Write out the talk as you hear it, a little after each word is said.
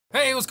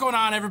what's going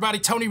on, everybody?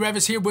 Tony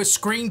Revis here with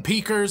Screen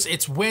Peekers.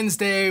 It's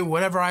Wednesday,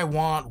 whatever I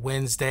want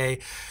Wednesday,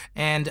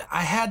 and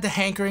I had the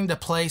hankering to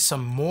play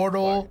some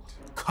Mortal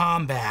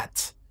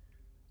Kombat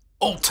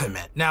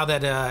Ultimate. Now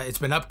that it's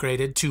been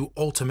upgraded to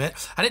Ultimate,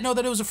 I didn't know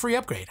that it was a free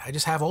upgrade. I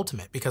just have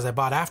Ultimate because I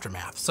bought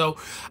Aftermath. So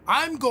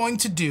I'm going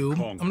to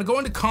go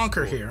into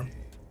Conquer here.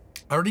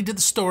 I already did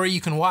the story. You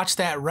can watch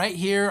that right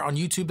here on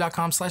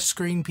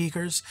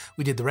youtube.com/screenpeekers.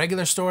 We did the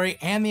regular story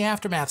and the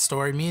Aftermath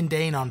story. Me and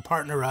Dane on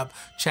Partner Up.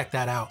 Check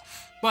that out.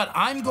 But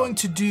I'm going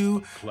to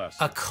do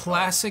a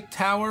Classic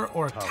Tower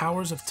or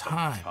Towers of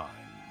Time.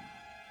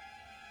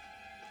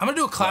 I'm going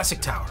to do a Classic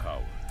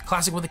Tower.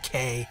 Classic with a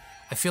K.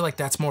 I feel like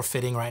that's more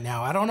fitting right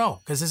now. I don't know,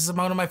 because this is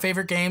one of my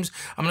favorite games.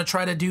 I'm going to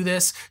try to do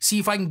this, see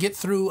if I can get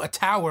through a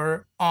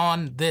tower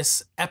on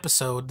this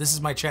episode. This is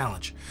my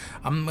challenge.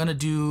 I'm going to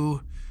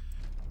do...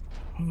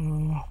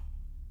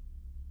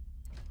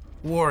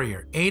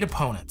 Warrior, 8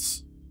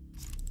 opponents.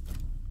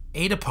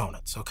 8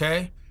 opponents,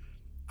 okay?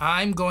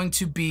 I'm going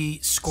to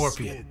be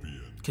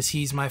Scorpion, because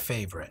he's my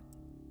favorite.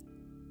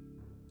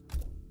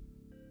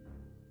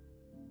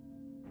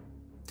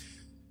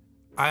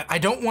 I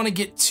don't want to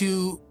get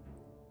too...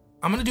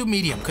 I'm going to do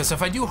medium, because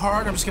if I do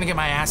hard, I'm just going to get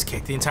my ass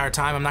kicked the entire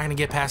time. I'm not going to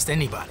get past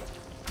anybody.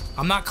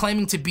 I'm not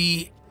claiming to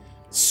be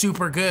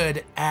super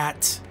good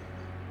at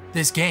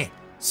this game.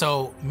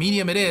 So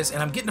medium it is,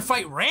 and I'm getting to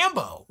fight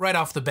Rambo right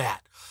off the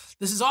bat.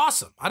 This is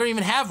awesome. I don't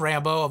even have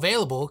Rambo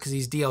available because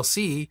he's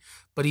DLC,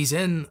 but he's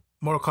in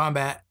Mortal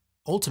Kombat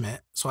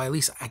Ultimate, so at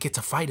least I get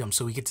to fight him,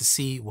 so we get to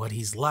see what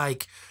he's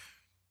like.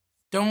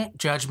 Don't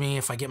judge me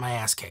if I get my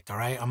ass kicked, all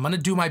right? I'm gonna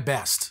do my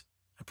best,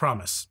 I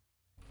promise.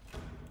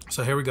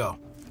 So here we go.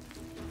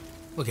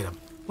 Look at him.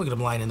 Look at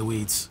him lying in the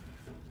weeds.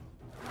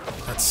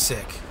 That's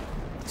sick.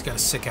 He's got a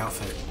sick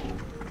outfit.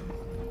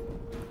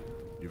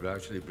 You've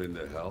actually been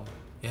to hell?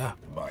 Yeah.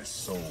 My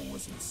soul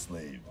was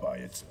enslaved by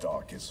its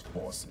darkest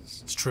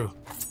forces. It's true.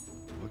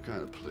 What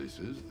kind of place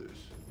is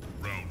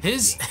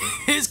this?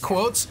 His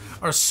quotes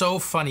are so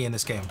funny in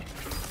this game.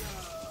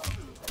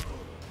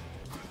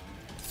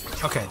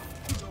 Okay.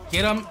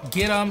 Get him,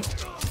 get him.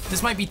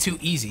 This might be too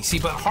easy. See,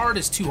 but hard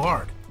is too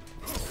hard.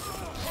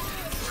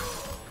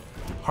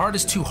 Hard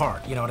is too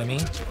hard, you know what I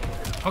mean?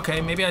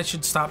 Okay, maybe I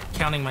should stop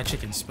counting my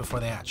chickens before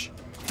they hatch.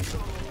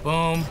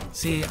 Boom.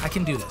 See, I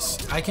can do this.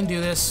 I can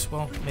do this.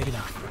 Well, maybe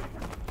not.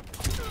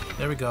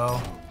 There we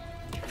go.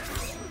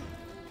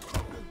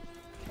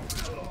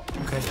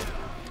 Okay.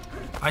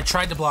 I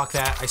tried to block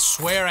that. I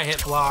swear I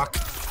hit block.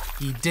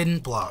 He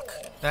didn't block.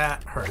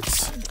 That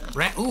hurts.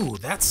 Ooh,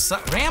 that's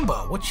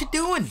Rambo. What you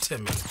doing to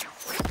me?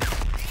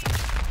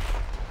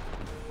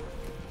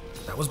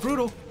 That was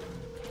brutal.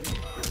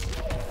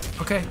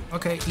 Okay,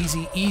 okay,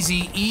 easy,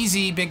 easy,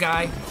 easy, big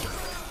guy.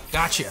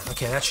 Gotcha.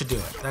 Okay, that should do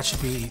it. That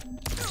should be...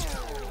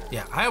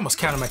 Yeah, I almost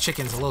counted my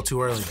chickens a little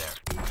too early there.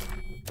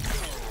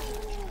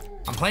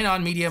 I'm playing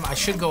on medium. I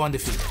should go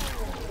undefeated.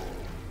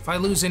 If I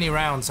lose any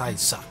rounds, I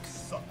suck.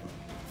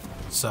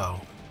 So,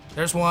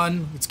 there's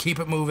one. Let's keep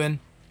it moving.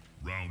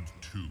 Round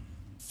 2,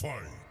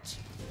 fight.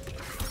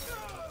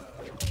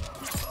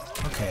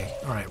 Okay,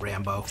 all right,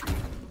 Rambo.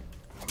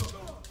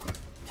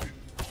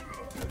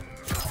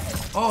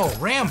 Oh,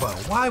 Rambo,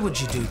 why would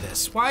you do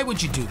this? Why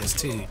would you do this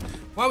to me?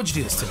 Why would you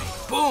do this to me?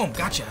 Boom,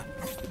 gotcha.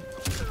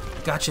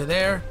 Gotcha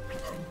there.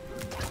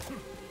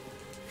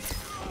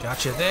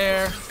 Gotcha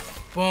there.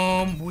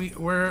 Boom,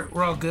 we're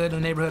all good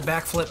in the neighborhood.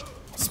 Backflip,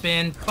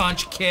 spin,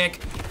 punch, kick,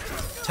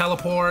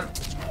 teleport.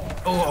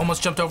 Oh,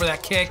 almost jumped over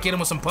that kick. Get him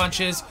with some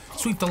punches.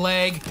 Sweep the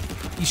leg.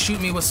 He's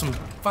shooting me with some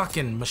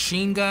fucking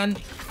machine gun.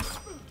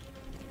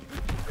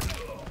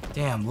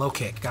 Damn, low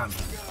kick, got me.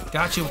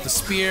 Got you with the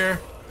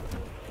spear.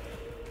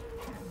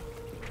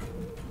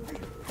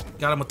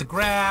 Got him with the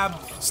grab.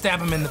 Stab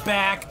him in the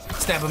back.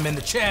 Stab him in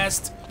the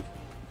chest.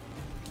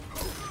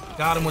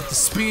 Got him with the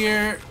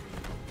spear.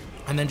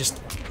 And then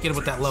just get him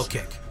with that low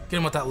kick. Get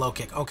him with that low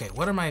kick. Okay,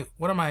 what are my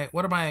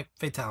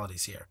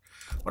fatalities here?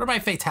 What are my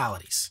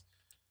fatalities?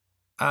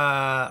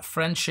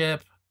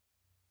 Friendship,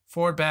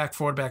 forward back,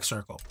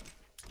 circle.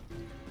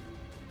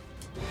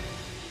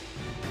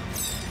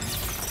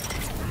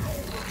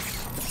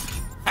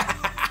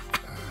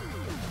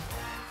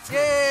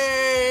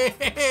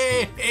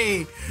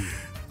 Yay!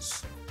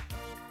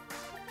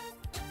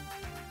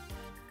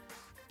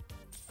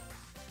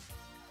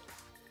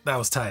 That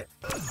was tight.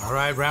 All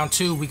right, round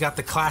 2. We got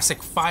the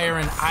classic fire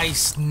and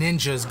ice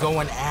ninjas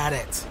going at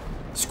it.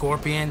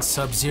 Scorpion,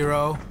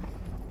 Sub-Zero.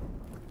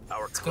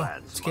 Our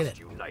clans must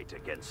unite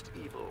against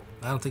evil.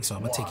 I don't think so.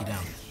 I'm gonna take you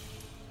down.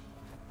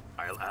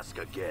 I'll ask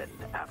again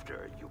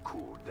after you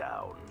cool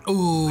down.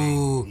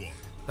 Ooh,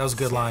 that was a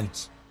good line.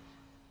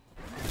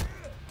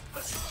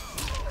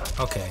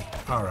 Okay,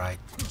 all right.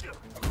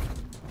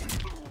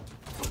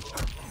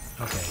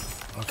 Okay.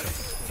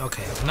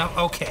 No,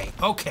 okay.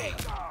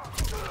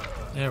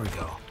 There we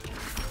go.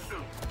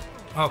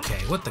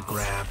 Okay, with the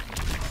grab.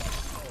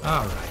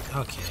 All right,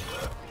 okay.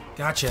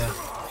 Gotcha.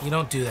 You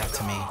don't do that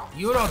to me.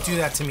 You don't do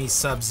that to me,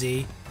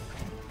 Sub-Z.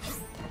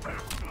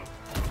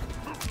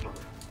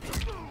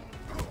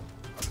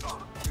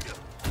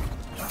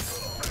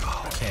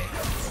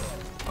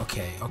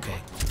 Okay, okay.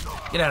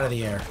 Get out of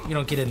the air. You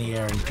don't get in the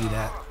air and do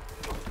that.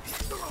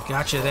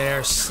 Gotcha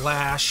there,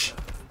 slash.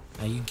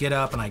 Now you get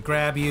up and I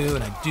grab you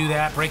and I do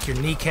that, break your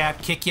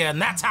kneecap, kick you,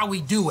 and that's how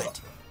we do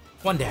it.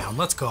 One down,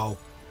 let's go.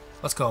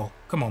 Let's go.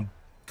 Come on.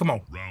 Come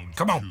on.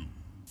 Come on.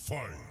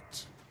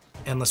 Fight.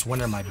 Endless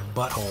winter in my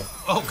butthole.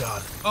 Oh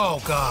god.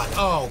 Oh god.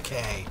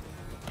 Okay.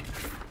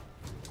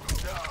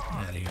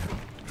 Out of here.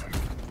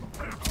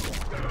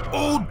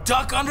 Oh,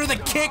 duck under the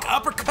kick,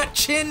 uppercut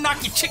chin,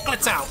 knock your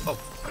chicklets out. Oh.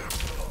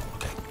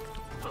 Okay.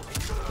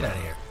 Get out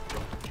of here.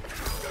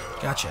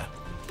 Gotcha.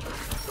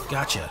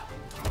 Gotcha.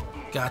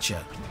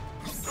 Gotcha.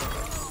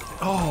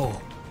 Oh.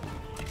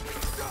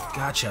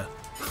 Gotcha.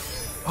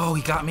 Oh,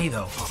 he got me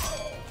though.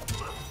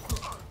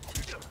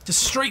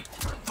 Just straight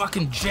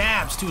fucking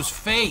jabs to his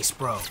face,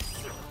 bro.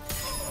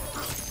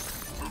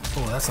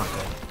 Oh, that's not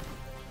good.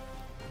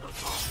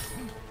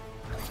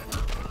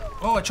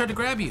 Oh, I tried to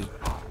grab you.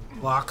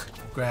 Lock,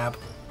 grab.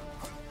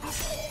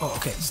 Oh,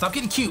 okay. Stop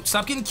getting cute.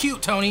 Stop getting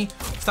cute, Tony.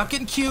 Stop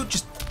getting cute.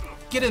 Just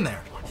get in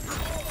there.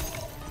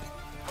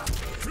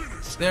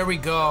 There we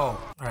go. All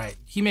right.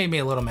 He made me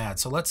a little mad.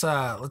 So let's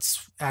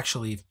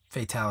actually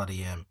fatality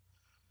him.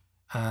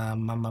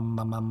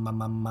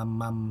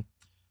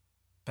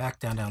 Back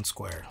down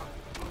square.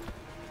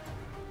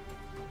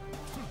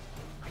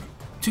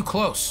 Too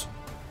close.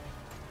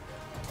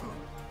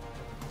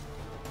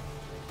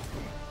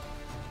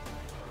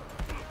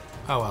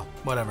 Oh well,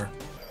 whatever.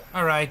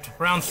 All right,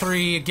 round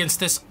 3 against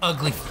this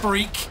ugly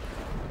freak.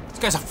 This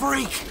guy's a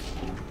freak.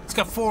 He's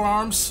got 4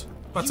 arms.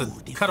 About to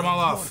cut them all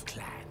off.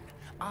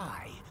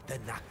 I, the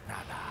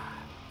Naknada.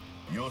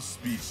 Your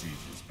species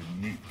is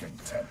beneath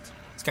contempt.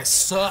 This guy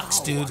sucks,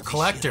 dude.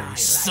 Collector, he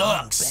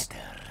sucks.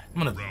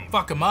 I'm gonna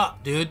fuck him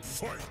up, dude.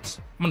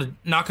 I'm gonna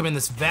knock him in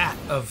this vat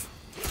of...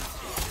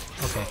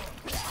 Okay.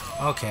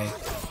 Okay.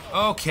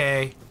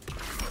 Okay.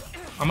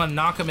 I'm gonna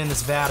knock him in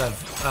this vat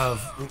of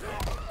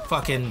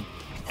fucking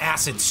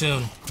acid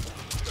soon.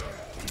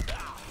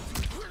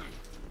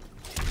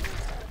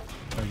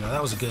 There we go.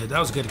 That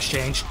was a good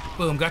exchange.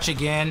 Boom, got you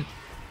again.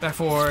 Back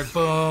forward,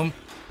 boom.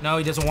 No,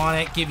 he doesn't want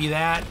it. Give you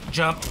that.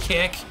 Jump,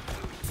 kick.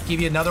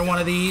 Give you another one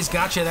of these.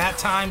 Gotcha that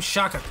time.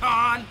 Shaka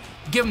Khan.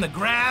 Give him the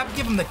grab,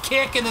 give him the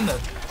kick, and then the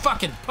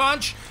fucking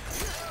punch.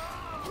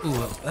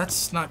 Ooh,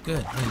 that's not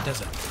good when he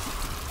does it.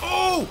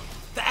 Oh!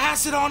 The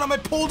acid on him. I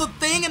pulled a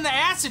thing and the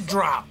acid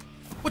drop.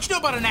 What you know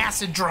about an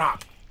acid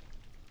drop?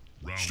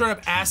 Straight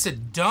up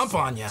acid dump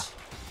on ya.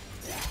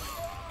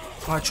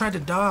 Oh, I tried to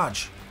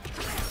dodge.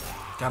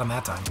 Got him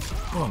that time.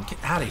 Boom, get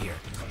out of here.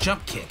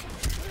 Jump kick.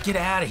 Get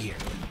out of here.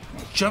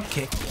 Jump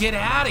kick. Get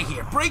out of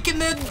here. Breaking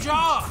them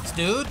jaws,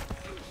 dude.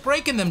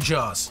 Breaking them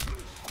jaws.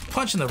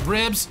 Punching the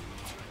ribs.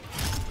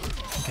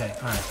 Okay,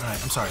 all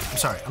right. I'm sorry.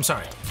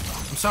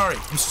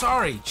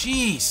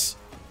 Jeez.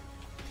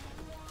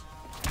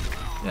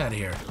 Get out of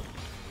here.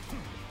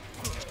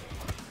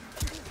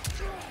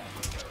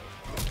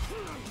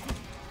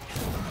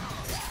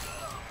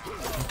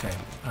 Okay,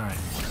 all right.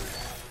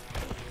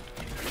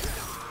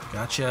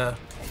 Gotcha.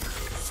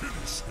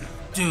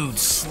 Dude,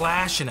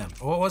 slashing him.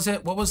 What was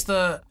it? What was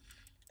the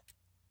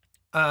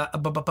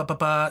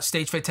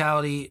stage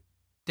fatality?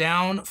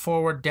 Down,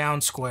 forward, down,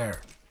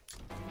 square.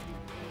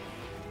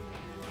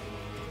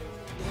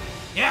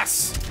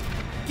 Yes!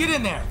 Get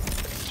in there!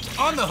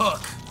 On the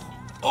hook!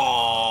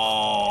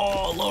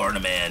 Oh, luring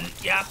him in.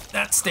 Yep,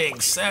 that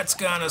stinks. That's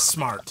kinda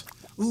smart.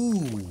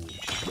 Ooh.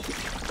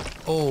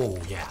 Oh,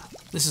 yeah.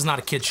 This is not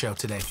a kid show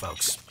today,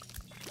 folks.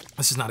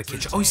 This is not a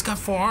kid show. Oh, he's got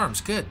 4 arms.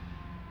 Good.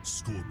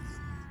 Scorpion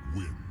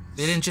wins.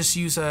 They didn't just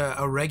use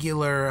a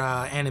regular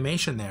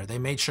animation there. They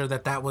made sure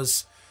that that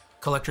was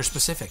collector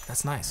specific.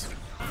 That's nice.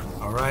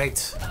 All right.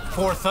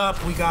 4th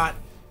up, we got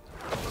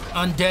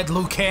Undead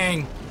Liu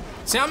Kang.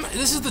 See,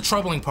 this is the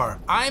troubling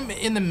part. I'm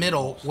in the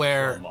middle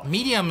where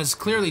medium is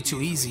clearly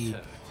too easy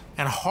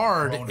and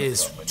hard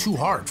is too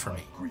hard for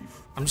me.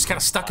 I'm just kind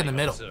of stuck in the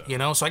middle, you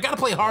know? So I gotta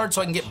play hard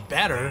so I can get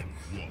better,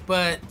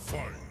 but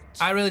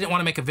I really didn't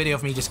want to make a video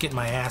of me just getting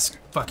my ass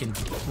fucking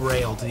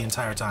railed the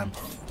entire time.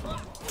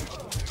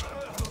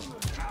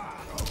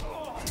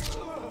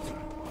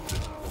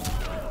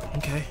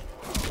 Okay.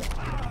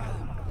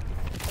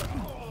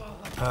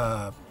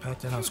 Back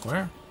down on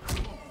square?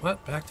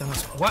 What? Back down on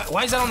square?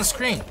 Why is that on the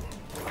screen?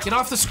 Get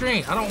off the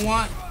screen. I don't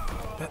want...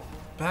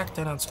 Back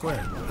down on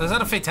square. Is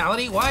that a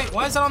fatality? Why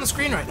is that on the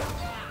screen right now?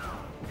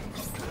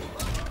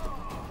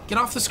 Get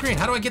off the screen.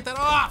 How do I get that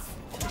off?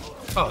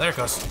 Oh, there it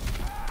goes.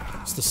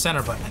 It's the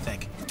center button, I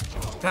think.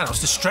 God, I was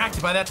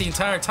distracted by that the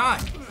entire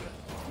time.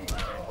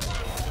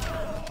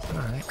 All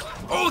right.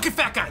 Oh, look at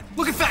fat guy.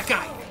 Look at fat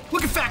guy.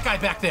 Look at fat guy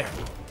back there.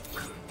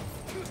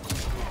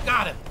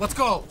 Got him. Let's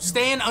go.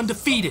 Staying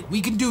undefeated.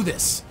 We can do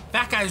this.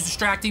 That guy was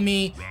distracting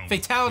me.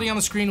 Fatality on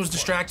the screen was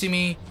distracting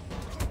me.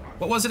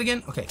 What was it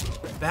again? Okay.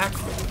 Back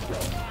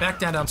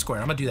down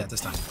square. I'm gonna do that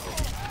this time.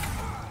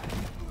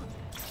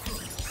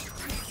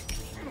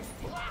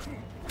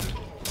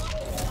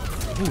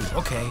 Ooh,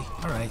 okay.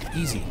 Alright.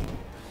 Easy.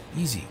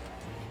 Easy.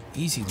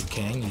 Easy, Liu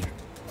Kang, you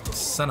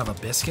son of a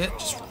biscuit.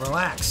 Just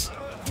relax.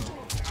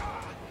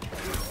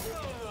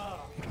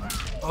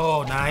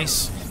 Oh,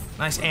 nice.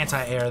 Nice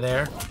anti-air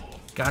there.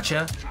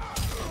 Gotcha.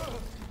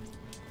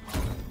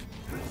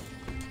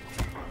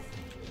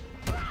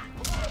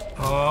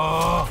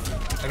 Oh,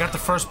 I got the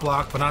first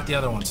block, but not the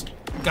other ones.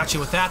 Got you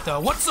with that, though.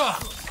 What's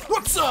up?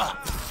 What's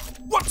up?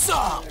 What's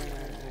up?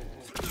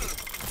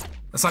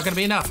 That's not gonna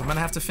be enough. I'm gonna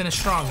have to finish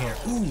strong here.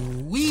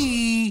 Ooh,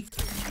 wee.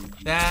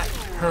 That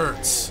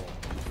hurts.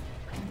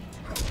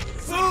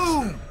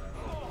 Boom.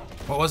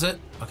 What was it?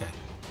 Okay.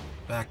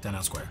 Back down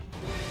out square.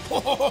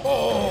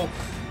 Oh!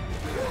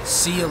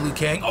 See ya, Liu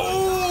Kang.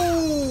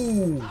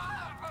 Oh!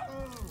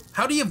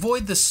 How do you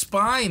avoid the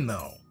spine,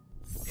 though?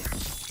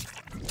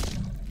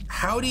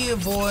 How do you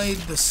avoid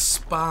the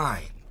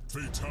spine?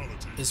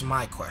 Fatality. Is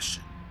my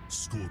question.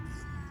 Scorpion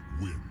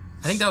wins.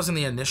 I think that was in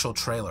the initial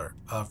trailer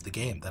of the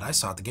game that I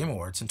saw at the Game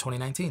Awards in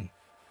 2019.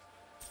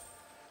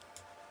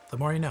 The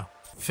more you know.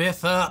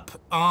 5th up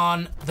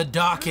on the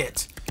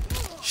docket.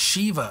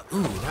 Shiva.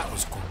 Ooh, that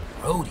was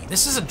grody.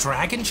 This is a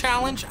dragon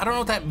challenge? I don't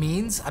know what that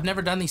means. I've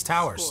never done these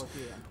towers.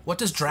 What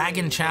does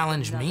dragon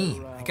challenge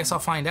mean? I guess I'll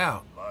find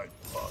out. My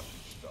father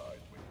died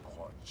with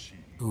Quan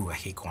Chi. Ooh, I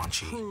hate Quan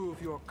Chi.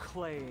 Prove your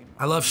claim.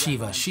 I love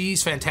Shiva.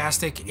 She's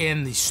fantastic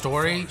in the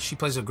story. She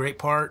plays a great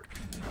part.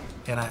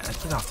 And I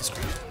get off the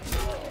screen.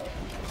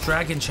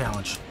 Dragon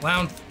challenge.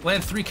 Land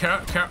 3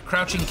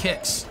 crouching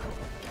kicks.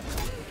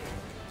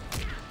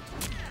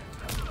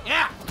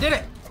 Yeah, did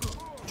it.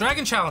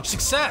 Dragon challenge,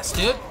 success,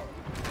 dude.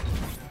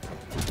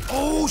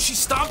 Oh, she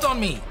stomped on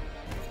me.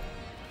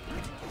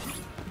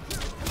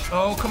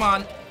 Oh, come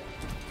on.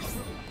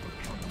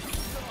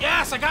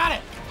 Yes, I got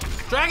it.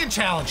 Dragon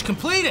challenge,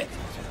 completed.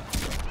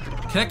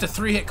 Connect a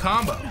 3-hit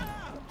combo.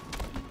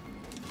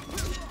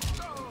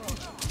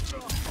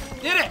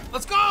 Did it,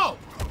 let's go.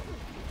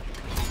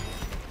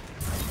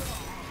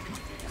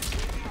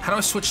 How do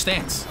I switch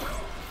stance?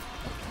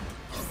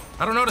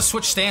 I don't know how to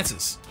switch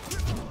stances.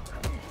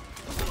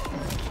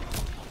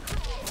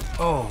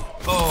 Oh,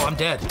 I'm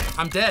dead.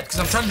 I'm dead because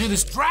I'm trying to do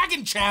this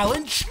dragon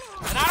challenge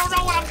and I don't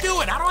know what I'm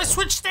doing. How do I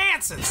switch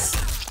stances?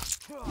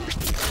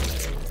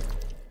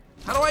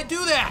 How do I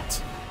do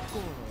that?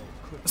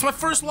 That's my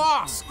first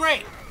loss.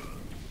 Great.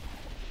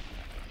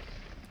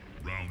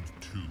 Round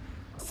 2.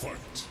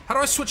 Fight. How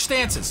do I switch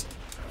stances?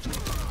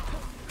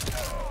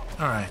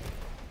 All right.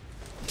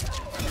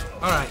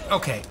 All right,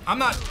 okay. I'm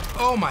not,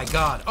 oh my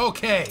God,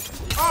 okay.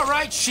 All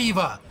right,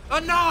 Shiva,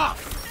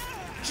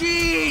 enough.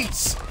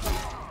 Jeez.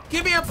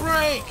 Give me a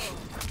break.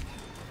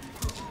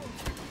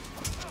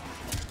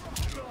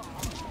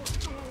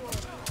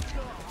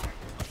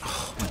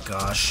 Oh my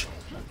gosh.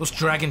 Those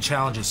dragon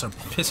challenges are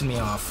pissing me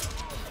off.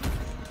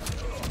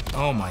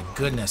 Oh my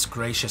goodness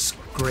gracious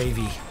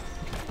gravy.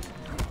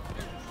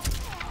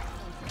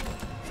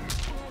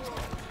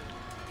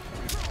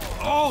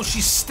 Oh,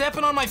 she's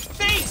stepping on my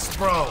face,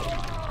 bro.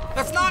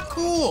 That's not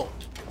cool.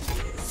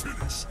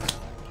 Finish.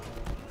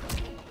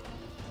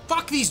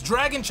 Fuck these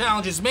dragon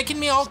challenges, making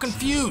me all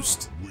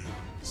confused.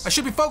 I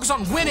should be focused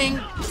on winning,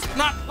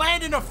 not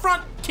landing a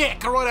front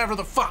kick or whatever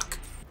the fuck.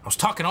 I was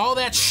talking all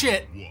that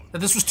shit that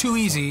this was too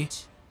easy.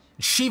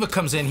 Shiva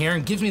comes in here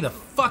and gives me the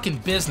fucking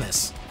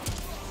business.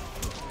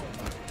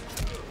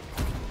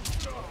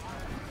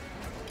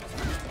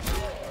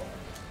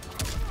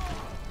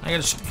 I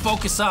gotta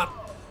focus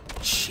up.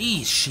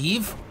 Jeez,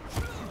 Sheev.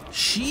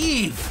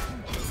 Sheev.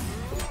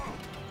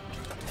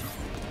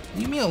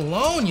 Leave me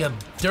alone, you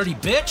dirty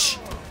bitch.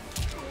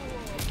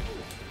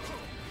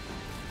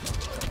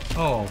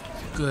 Oh,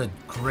 good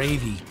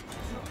gravy.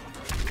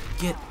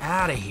 Get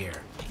out of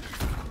here.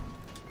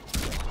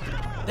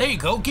 There you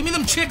go, give me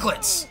them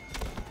chiclets.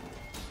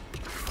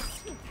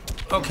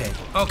 Okay,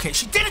 okay,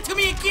 she did it to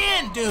me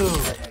again, dude.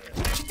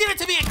 She did it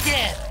to me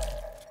again.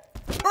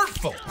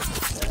 Hurtful.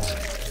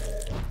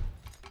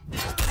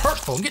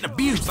 Hurtful, I'm getting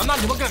abused. I'm not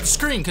even looking at the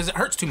screen because it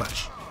hurts too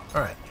much.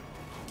 All right.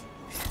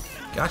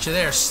 Gotcha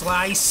there,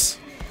 slice.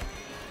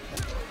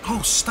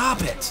 Oh,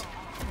 stop it.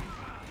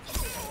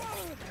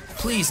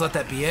 Please let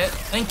that be it.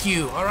 Thank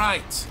you. All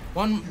right.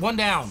 One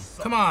down.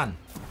 Come on.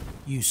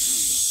 You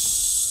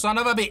son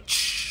of a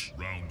bitch.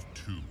 Round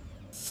 2.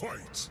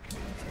 Fight.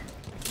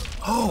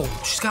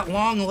 Oh, she's got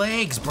long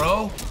legs,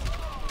 bro.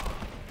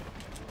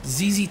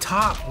 ZZ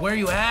Top, where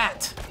you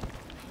at?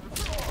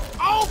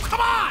 Oh,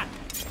 come on!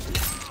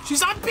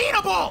 She's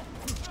unbeatable!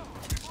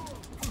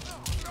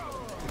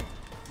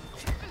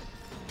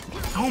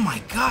 Oh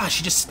my gosh,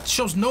 she just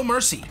shows no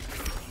mercy.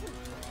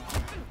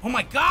 Oh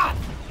my God!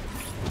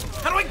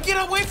 How do I get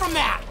away from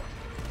that?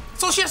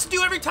 That's all she has to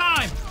do every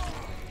time.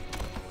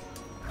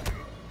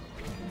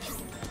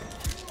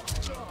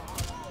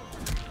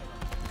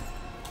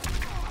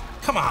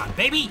 Come on,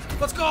 baby,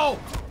 let's go.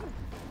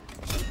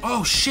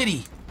 Oh,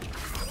 shitty.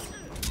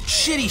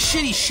 Shitty,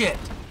 shitty shit.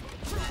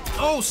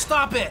 Oh,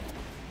 stop it.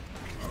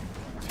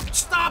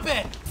 Stop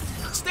it.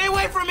 Stay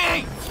away from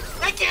me.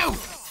 Thank you.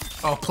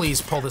 Oh,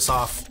 please pull this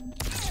off.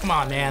 Come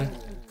on, man.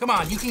 Come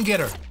on, you can get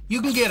her.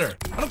 You can get her.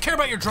 I don't care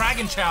about your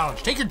dragon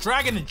challenge. Take your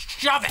dragon and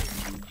shove it.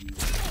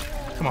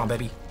 Come on,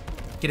 baby.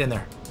 Get in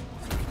there.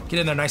 Get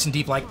in there nice and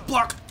deep like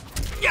block.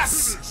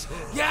 Yes!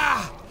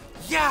 Yeah!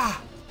 Yeah!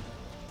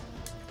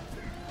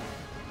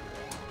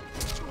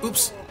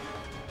 Oops.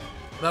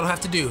 That'll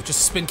have to do. Just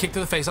a spin kick to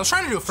the face. I was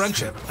trying to do a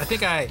friendship. I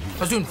think I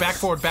was doing back,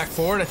 forward, back,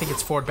 forward. I think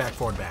it's forward, back,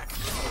 forward, back.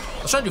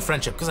 I was trying to do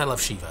friendship because I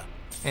love Shiva.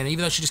 And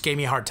even though she just gave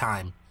me a hard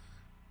time,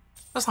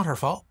 that's not her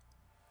fault.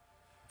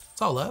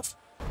 It's all love.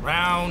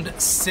 Round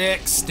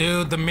 6,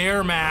 dude. The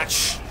mirror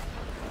match.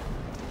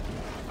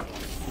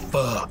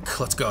 Fuck.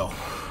 Let's go.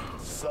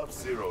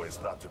 Sub-Zero is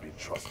not to be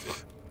trusted.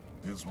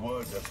 His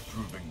word has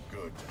proven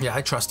good. Yeah,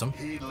 I trust him.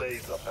 He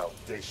lays a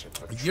foundation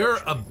for You're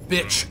a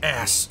treachery.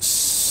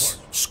 bitch-ass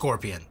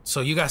scorpion,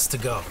 so you got to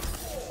go.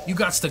 You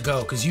got to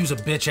go, because you's a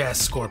bitch-ass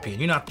scorpion.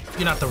 You're not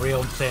the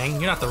real thing.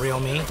 You're not the real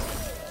me.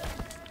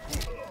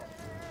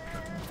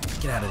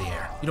 Get out of the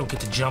air. You don't get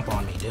to jump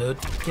on me, dude.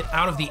 Get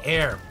out of the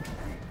air.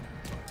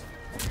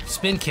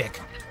 Spin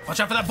kick. Watch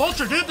out for that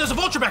vulture, dude. There's a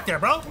vulture back there,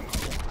 bro.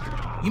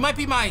 You might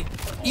be my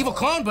evil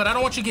clone, but I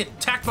don't want you to get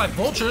attacked by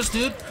vultures,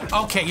 dude.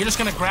 Okay, you're just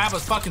gonna grab a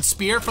fucking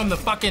spear from the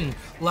fucking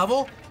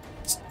level?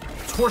 It's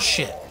horse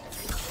shit.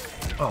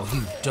 Oh,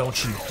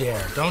 don't you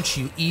dare. Don't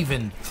you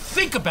even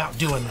think about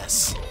doing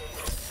this.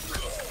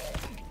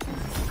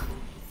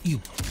 You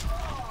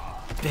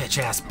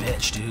bitch-ass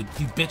bitch, dude.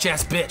 You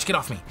bitch-ass bitch. Get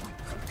off me.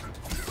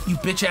 You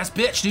bitch-ass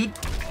bitch, dude.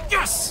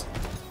 Yes!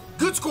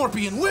 Good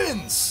Scorpion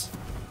wins!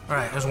 All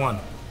right, there's one.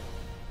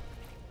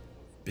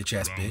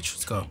 Bitch-ass bitch.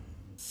 Let's go.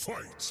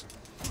 Fight.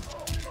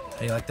 How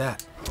do you like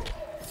that?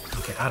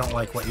 Okay, I don't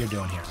like what you're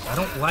doing here. I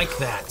don't like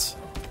that.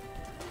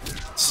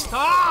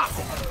 Stop!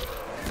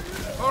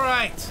 All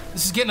right,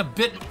 this is getting a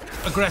bit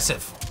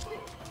aggressive.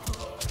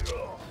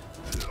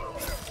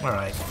 All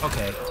right,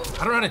 okay.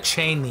 I don't know how to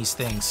chain these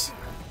things.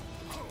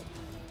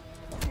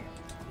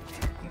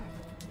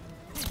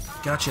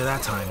 Gotcha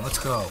that time. Let's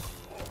go.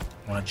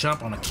 I want to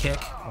jump. I want to kick.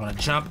 I want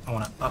to jump. I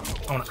want to up.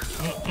 I want to.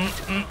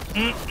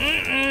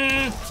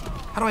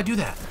 How do I do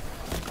that?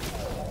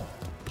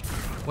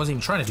 Wasn't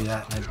even trying to do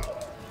that.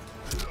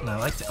 And I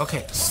liked it.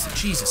 Okay.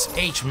 Jesus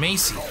H.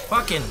 Macy.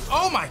 Fucking.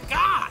 Oh my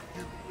God.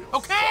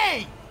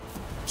 Okay.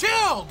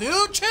 Chill,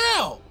 dude.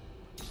 Chill.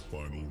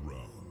 Final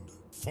round.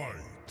 Fight.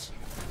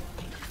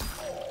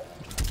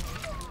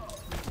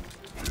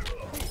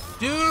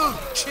 Dude,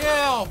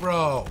 chill,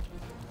 bro.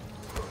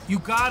 You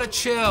gotta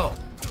chill.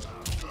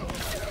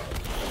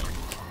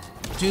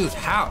 Dude,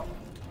 how?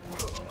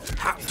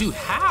 Dude,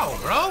 how,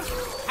 bro?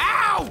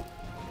 How?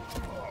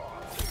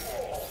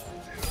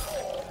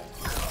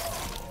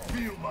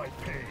 Feel my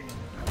pain.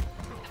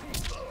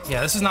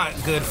 Yeah, this is not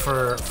good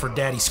for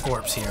Daddy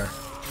Scorps here.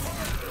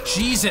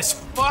 Jesus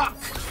fuck.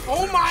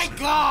 Oh my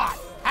God.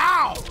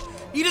 How?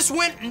 You just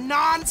went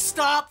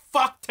non-stop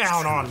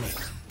fucktown on me.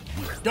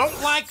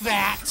 Don't like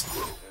that.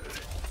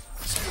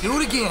 Do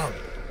it again.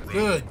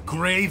 Good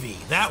gravy.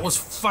 That was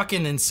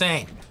fucking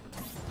insane.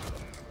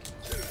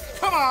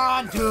 Come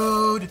on,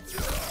 dude.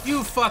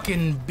 You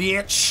fucking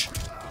bitch.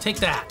 Take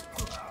that.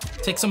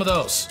 Take some of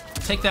those.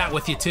 Take that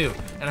with you, too.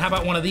 And how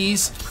about one of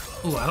these?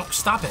 Ooh, I don't...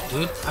 Stop it,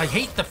 dude. I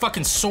hate the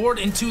fucking sword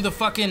into the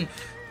fucking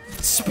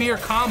spear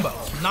combo.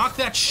 Knock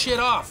that shit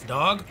off,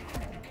 dog.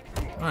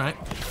 All right.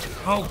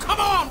 Oh, come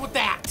on with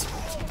that.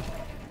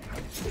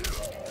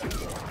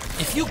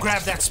 If you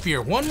grab that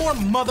spear one more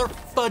mother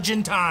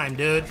fudging time,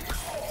 dude.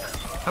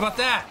 How about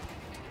that?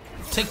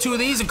 Take 2 of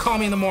these and call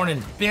me in the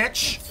morning,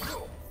 bitch.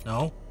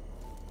 No.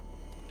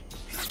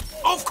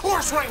 Of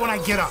course, right when I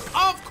get up.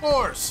 Of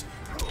course.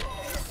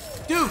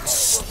 Dude,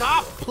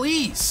 stop,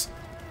 please.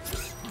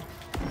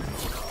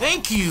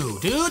 Thank you,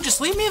 dude.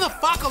 Just leave me the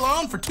fuck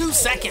alone for 2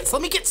 seconds.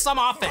 Let me get some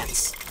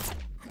offense.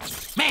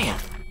 Man.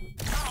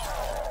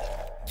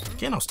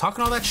 Again, I was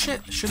talking all that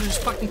shit. I should have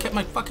just fucking kept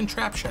my fucking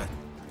trap shut.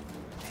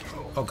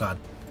 Oh, God.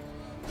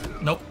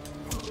 Nope.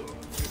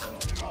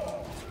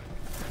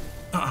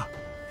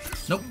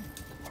 Nope.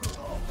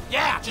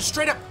 Yeah, just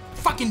straight up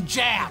fucking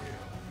jab.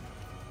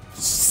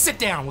 Sit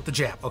down with the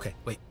jab. Okay,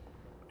 wait.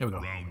 Here we go.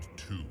 Round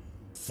 2.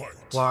 Fight.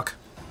 Block.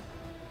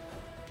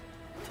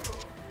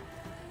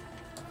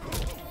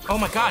 Oh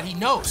my God, he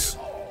knows.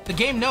 The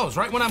game knows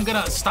right when I'm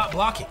gonna stop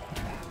blocking.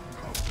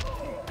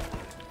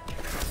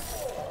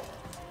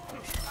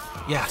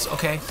 Yes,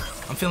 okay.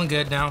 I'm feeling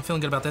good now. I'm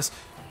feeling good about this.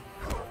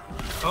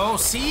 Oh,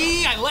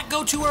 see? I let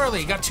go too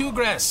early. Got too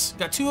aggressive.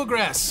 Got too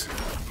aggressive.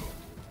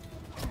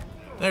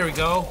 There we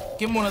go.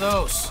 Give him one of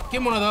those. Give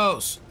him one of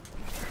those.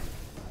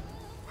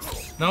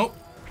 Nope.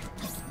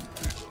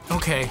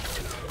 Okay.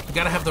 You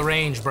gotta have the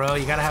range, bro.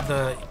 You gotta have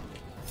the...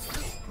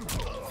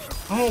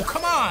 Oh,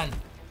 come on!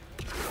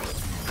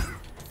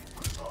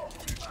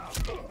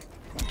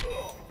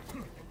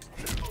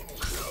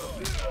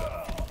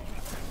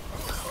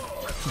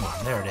 Come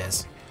on, there it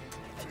is.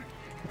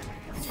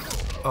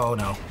 Oh,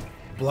 no.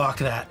 Block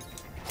that.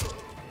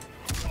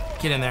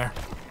 Get in there.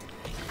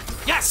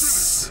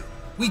 Yes!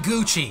 We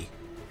Gucci.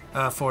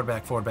 Forward,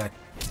 back, forward, back.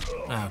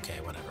 Okay,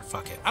 whatever.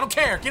 Fuck it. I don't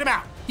care. Get him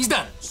out. He's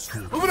done.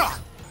 Moving on.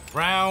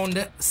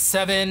 Round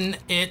 7.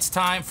 It's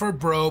time for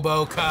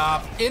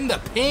Brobocop in the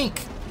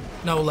pink,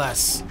 no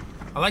less.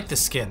 I like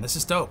this skin. This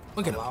is dope.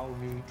 Look at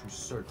him.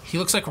 He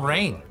looks like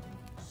Rain.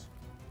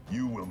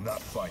 You will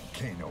not find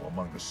Kano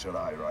among the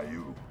Shirai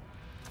Ryu.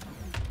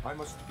 I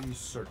must be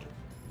certain.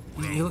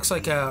 He looks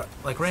like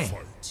Rain.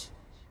 Fight.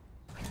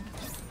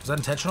 Was that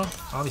intentional?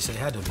 Obviously, it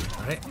had to be,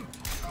 right?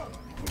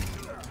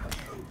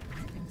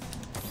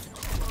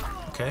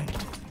 Okay.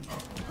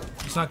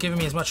 He's not giving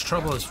me as much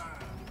trouble as...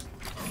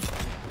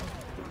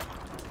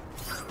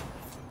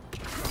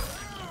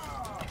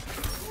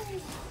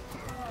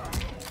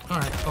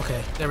 Alright,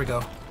 okay. There we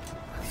go.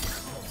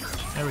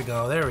 There we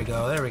go, there we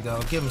go, there we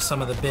go. Give him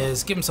some of the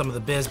biz. Give him some of the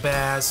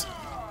biz-baz.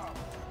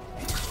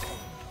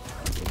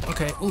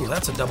 Okay, ooh,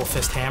 that's a double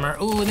fist hammer.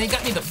 Ooh, and they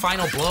got me the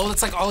final blow.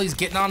 That's like all he's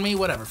getting on me.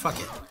 Whatever, fuck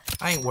it.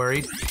 I ain't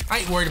worried. I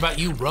ain't worried about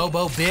you,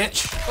 robo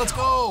bitch. Let's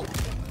go.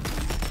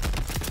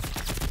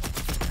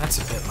 That's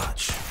a bit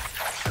much.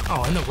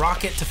 Oh, and the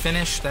rocket to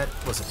finish? That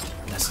wasn't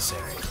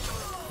necessary.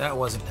 That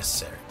wasn't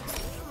necessary.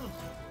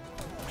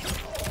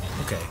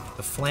 Okay,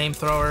 the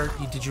flamethrower.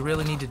 Did you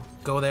really need to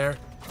go there?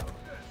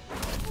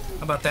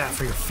 How about that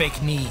for your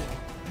fake knee?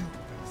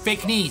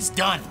 Fake knees,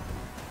 done.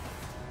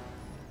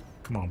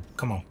 Come on,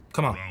 come on,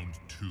 come on. Round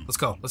 2. Let's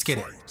go, let's get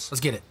it. Fight. Let's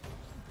get it.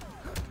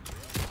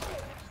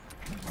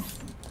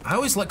 I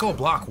always let go of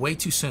block way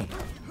too soon.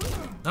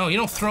 No, you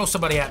don't throw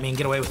somebody at me and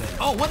get away with it.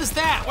 Oh, what is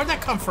that? Where'd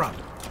that come from?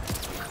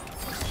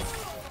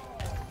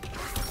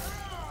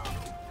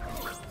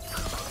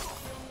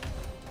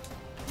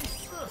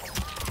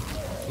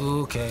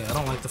 Okay, I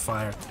don't like the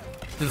fire.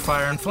 Do the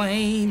fire and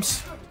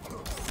flames.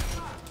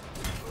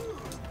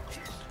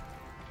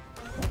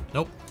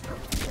 Nope.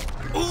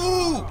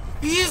 Ooh!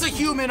 He is a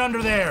human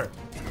under there!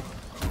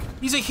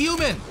 He's a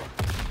human!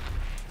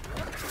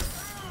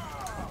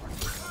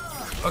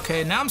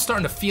 Okay, now I'm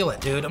starting to feel it,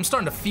 dude. I'm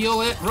starting to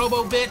feel it.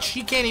 Robo bitch,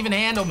 you can't even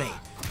handle me.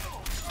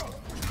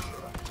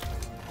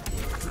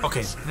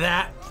 Okay,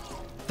 that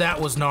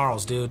was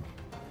gnarls, dude.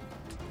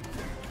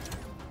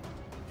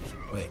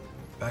 Wait,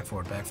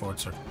 forward,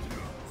 circle.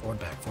 Forward,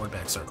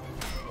 back, circle.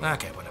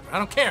 Okay, whatever. I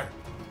don't care.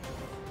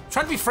 I'm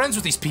trying to be friends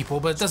with these people,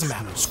 but it doesn't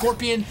matter.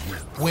 Scorpion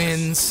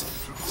wins.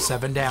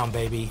 7 down,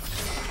 baby.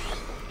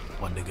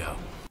 1 to go.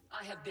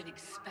 I have been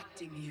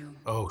expecting you.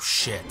 Oh,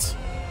 shit.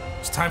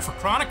 It's time for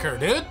Chroniker,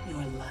 dude.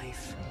 Your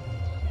life,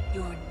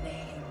 your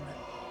name,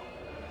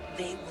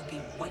 they will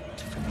be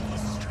wiped from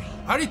history.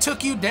 I already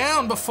took you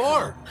down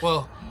before.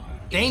 Well,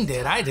 Dane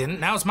did. I didn't.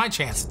 Now it's my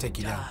chance to take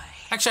you down.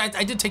 Actually,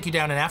 I did take you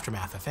down in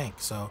Aftermath, I think,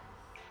 so.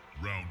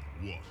 Round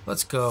 1.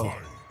 Let's go.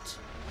 Fight.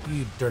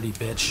 You dirty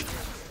bitch.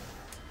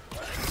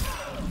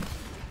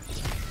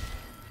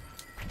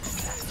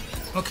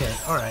 Okay,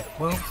 alright,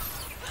 well.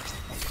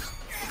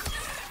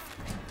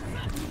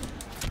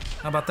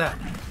 How about that?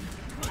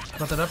 How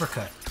about that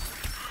uppercut?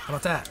 How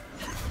about that?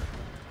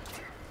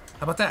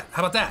 How about that?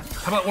 How about that?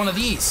 How about one of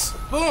these?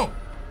 Boom!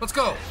 Let's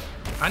go!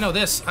 I know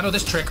this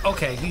trick.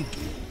 Okay,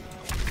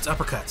 it's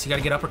uppercuts. You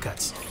gotta get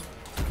uppercuts.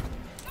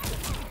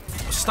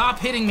 Stop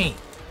hitting me!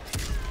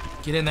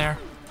 Get in there.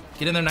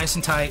 Get in there nice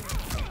and tight.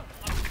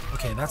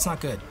 Okay, that's not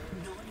good.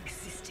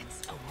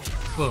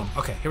 Boom.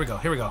 Okay, here we go,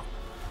 here we go.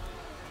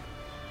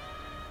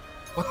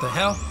 What the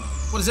hell?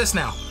 What is this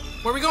now?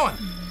 Where are we going?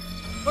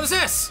 What is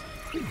this?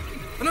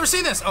 I've never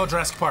seen this. Oh,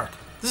 Jurassic Park.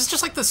 This is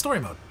just like the story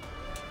mode.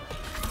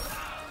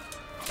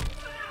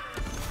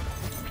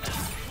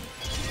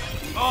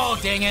 Oh,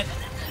 dang it.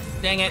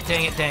 Dang it,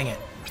 dang it, dang it.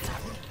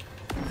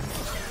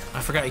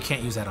 I forgot you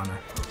can't use that on her.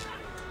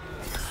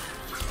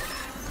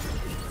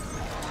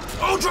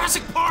 Oh,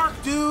 Jurassic Park,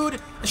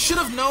 dude! I should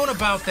have known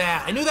about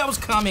that. I knew that was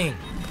coming.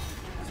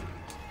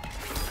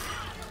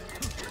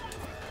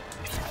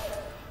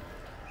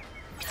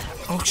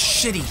 Oh,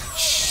 shitty.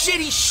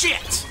 Shitty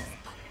shit!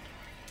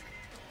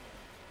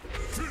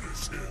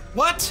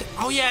 What?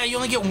 Oh, yeah, you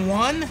only get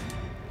 1?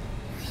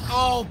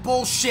 Oh,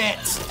 bullshit.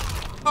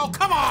 Oh,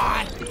 come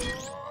on!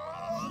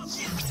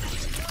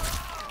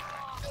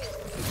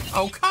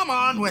 Oh, come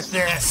on with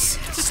this.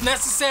 Is this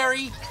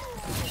necessary?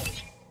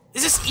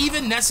 Is this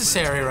even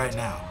necessary right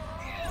now?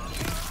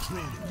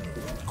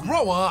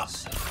 Grow up.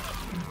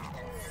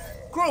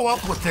 Grow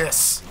up with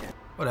this.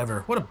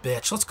 Whatever. What a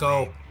bitch. Let's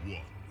go.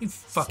 You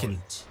fucking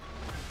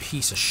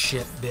piece of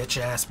shit,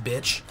 bitch-ass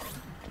bitch.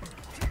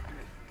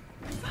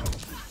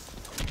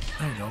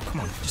 There you go.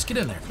 Come on. Just get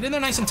in there. Get in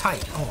there nice and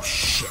tight. Oh,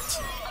 shit.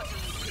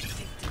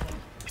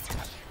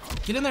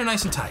 Get in there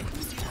nice and tight.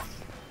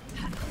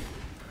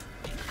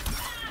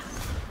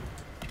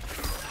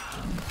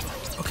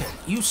 Okay,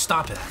 you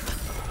stop it.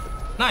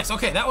 Nice.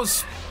 Okay, that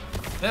was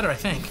better, I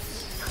think.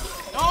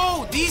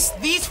 Oh, these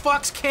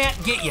fucks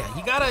can't get you.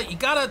 You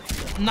gotta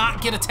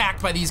not get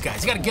attacked by these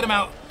guys. You gotta get them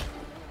out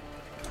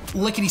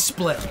lickety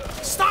split.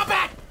 Stop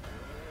it!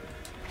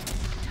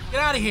 Get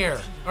out of here.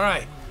 All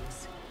right.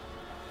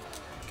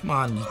 Come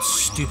on, you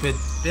stupid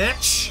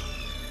bitch.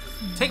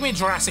 Take me to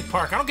Jurassic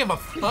Park. I don't give a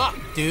fuck,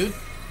 dude.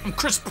 I'm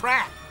Chris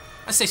Pratt.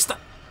 I say stop.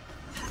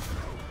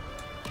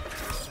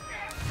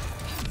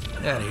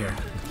 Get out of here.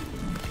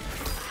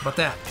 How about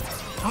that?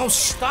 Oh,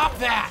 stop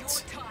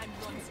that!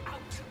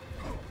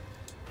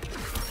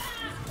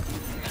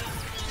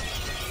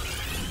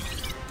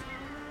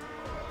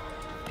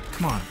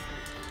 Come on.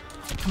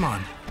 Come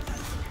on.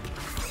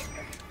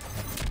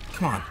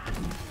 Come on.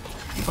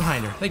 Get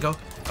behind her. There you go.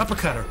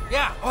 Uppercut her.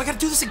 Yeah. Oh, I gotta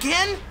do this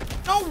again?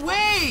 No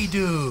way,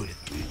 dude.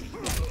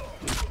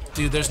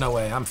 Dude, there's no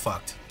way. I'm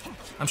fucked.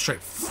 I'm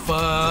straight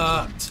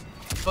fucked.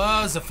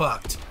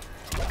 Buzz-a-fucked.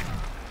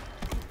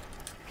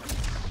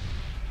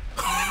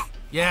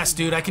 Yes,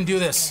 dude, I can do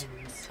this.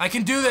 I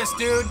can do this,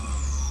 dude.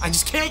 I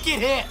just can't get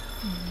hit.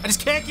 I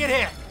just can't get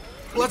hit.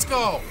 Let's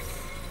go.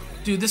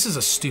 Dude, this is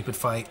a stupid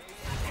fight.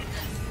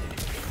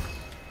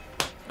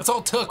 That's all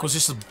it took, was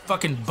just a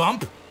fucking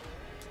bump.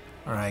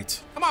 All right.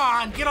 Come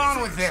on, get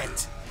on with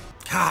it.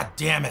 God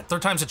damn it.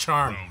 Third time's a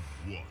charm. Round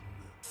 1.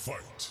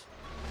 Fight.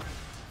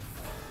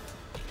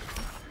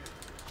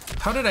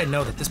 How did I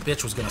know that this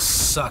bitch was gonna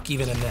suck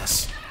even in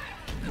this?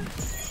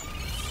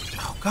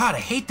 Oh God, I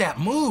hate that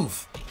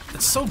move.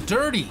 It's so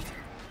dirty.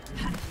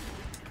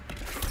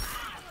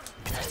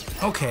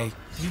 Okay.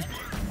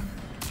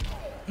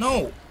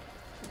 No.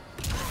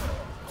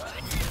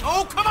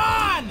 Oh, come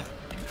on!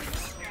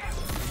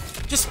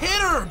 Just hit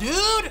her,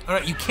 dude! All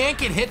right, you can't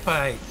get hit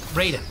by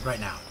Raiden right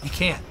now. You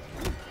can't.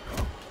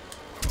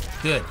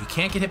 Good, you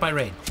can't get hit by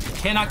Raiden. You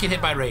cannot get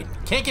hit by Raiden.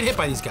 Can't get hit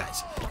by these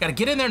guys. Gotta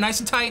get in there nice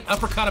and tight,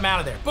 uppercut him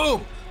out of there.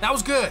 Boom! That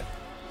was good.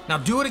 Now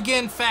do it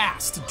again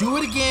fast. Do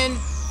it again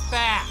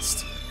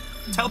fast.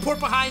 Teleport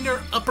behind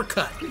her,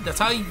 uppercut. That's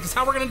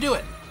how we're gonna do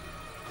it.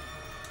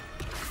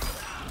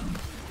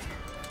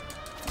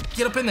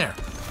 Get up in there.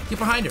 Get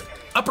behind her.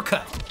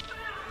 Uppercut.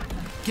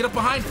 Get up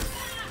behind her.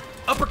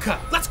 Uppercut.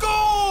 Let's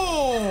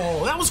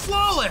go! That was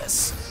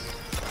flawless.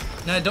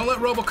 Now don't let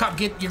RoboCop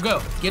get your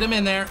go. Get him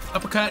in there.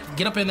 Uppercut.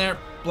 Get up in there.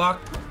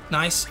 Block.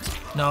 Nice.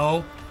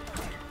 No.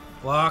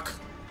 Block.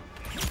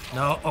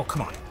 No. Oh,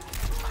 come on.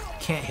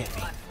 Can't hit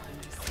me.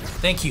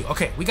 Thank you.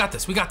 Okay, we got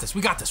this. We got this.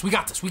 We got this. We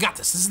got this. We got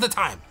this. This is the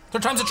time.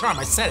 Third time's a charm.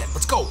 I said it.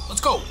 Let's go.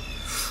 Let's go.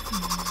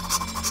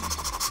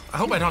 I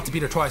hope I don't have to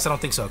beat her twice. I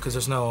don't think so, because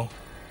there's no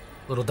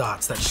little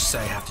dots that say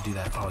I have to do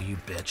that. Oh, you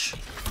bitch.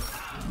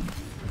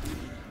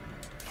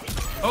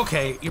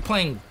 Okay, you're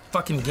playing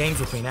fucking games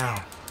with me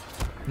now.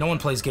 No one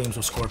plays games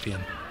with Scorpion.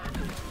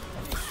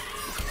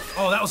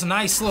 Oh, that was a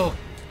nice little...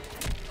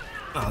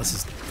 Oh, this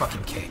is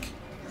fucking cake.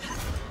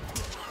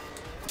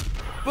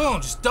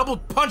 Boom, just double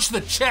punch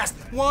the chest.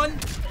 1,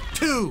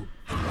 2.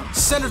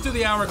 Send her through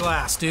the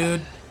hourglass,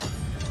 dude.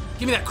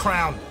 Give me that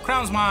crown.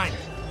 Crown's mine.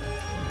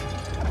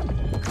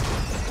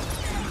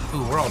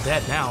 Ooh, we're all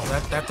dead now.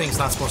 That thing's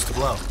not supposed to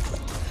blow.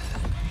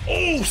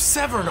 Oh,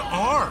 severed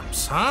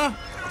arms, huh?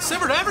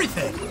 Severed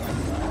everything.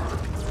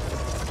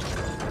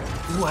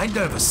 Ooh, I'd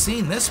never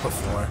seen this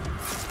before.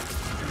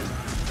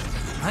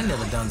 I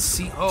never done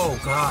see. Oh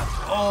God.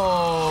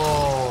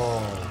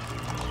 Oh.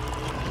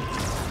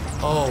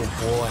 Oh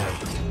boy.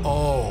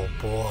 Oh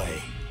boy.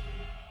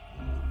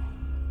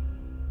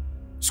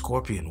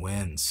 Scorpion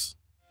wins.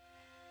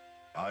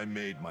 I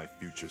made my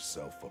future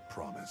self a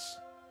promise.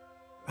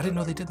 I didn't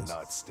know they did this.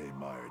 Not stay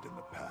mired in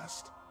the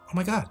past. Oh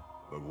my God.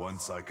 But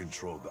once I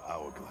controlled the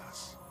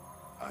hourglass,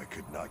 I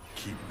could not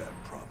keep that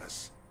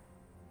promise.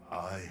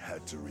 I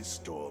had to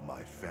restore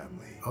my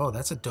family. Oh,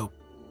 that's a dope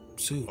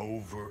suit.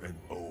 Over and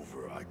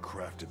over, I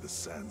crafted the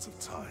sands of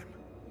time.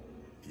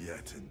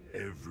 Yet in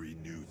every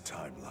new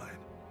timeline,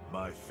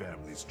 my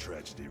family's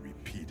tragedy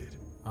repeated.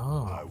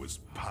 Oh. I was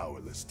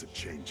powerless to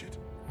change it.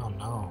 Oh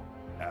no.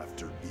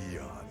 After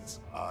eons,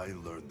 I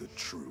learned the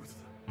truth.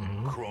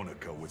 Mm-hmm.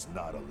 Kronika was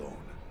not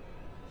alone.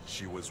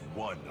 She was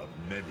one of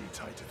many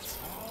titans,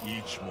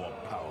 each more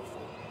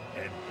powerful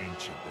and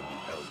ancient than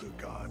the Elder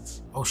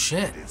Gods. Oh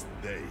shit. It is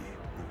they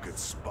who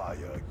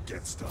conspire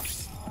against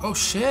us. Oh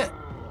shit.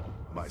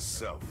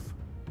 Myself,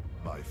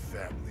 my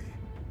family,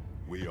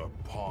 we are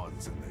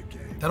pawns in their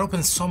game. That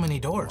opens so many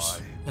doors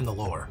Why? in the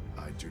lore.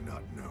 I do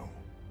not know,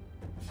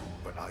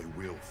 but I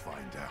will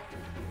find out.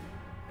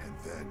 And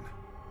then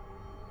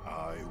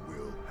I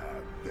will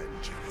have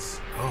vengeance.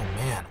 Oh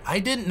man, I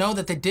didn't know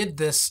that they did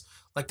this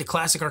like the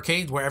classic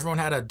arcades where everyone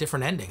had a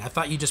different ending. I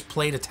thought you just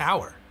played a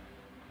tower.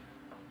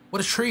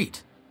 What a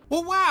treat.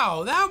 Well,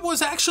 wow, that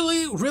was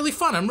actually really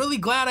fun. I'm really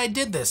glad I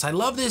did this. I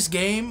love this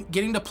game.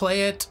 Getting to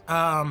play it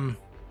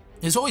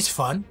is always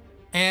fun.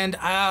 And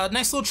a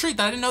nice little treat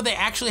that I didn't know they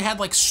actually had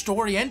like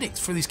story endings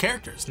for these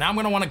characters. Now I'm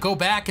gonna wanna go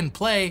back and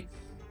play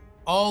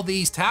all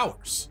these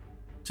towers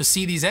to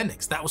see these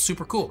endings. That was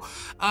super cool.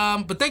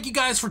 But thank you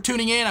guys for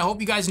tuning in. I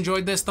hope you guys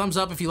enjoyed this. Thumbs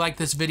up if you like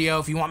this video.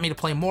 If you want me to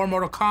play more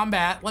Mortal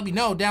Kombat, let me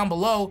know down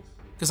below,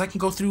 because I can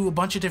go through a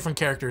bunch of different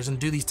characters and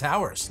do these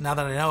towers now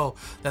that I know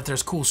that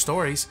there's cool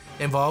stories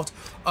involved.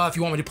 If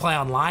you want me to play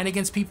online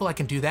against people, I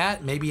can do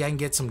that. Maybe I can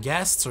get some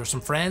guests or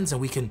some friends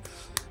and we can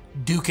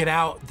duke it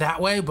out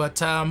that way.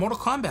 But Mortal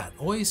Kombat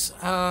always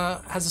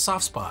has a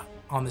soft spot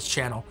on this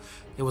channel.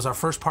 It was our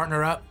first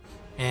partner up,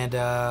 and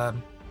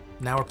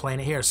now we're playing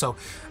it here. So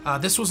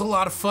this was a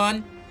lot of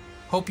fun.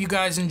 Hope you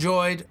guys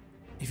enjoyed.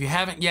 If you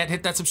haven't yet,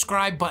 hit that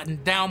subscribe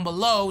button down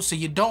below so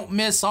you don't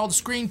miss all the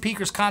Screen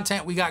Peekers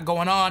content we got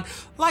going on,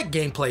 like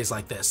gameplays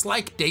like this,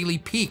 like Daily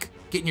Peek,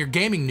 getting your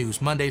gaming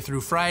news Monday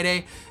through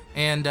Friday,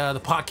 and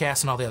the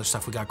podcast and all the other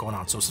stuff we got going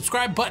on. So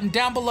subscribe button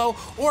down below,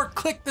 or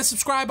click the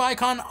subscribe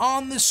icon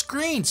on the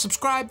screen.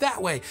 Subscribe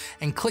that way,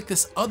 and click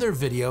this other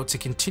video to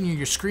continue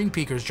your Screen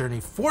Peekers journey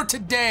for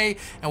today,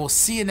 and we'll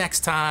see you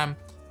next time.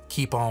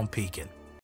 Keep on peeking.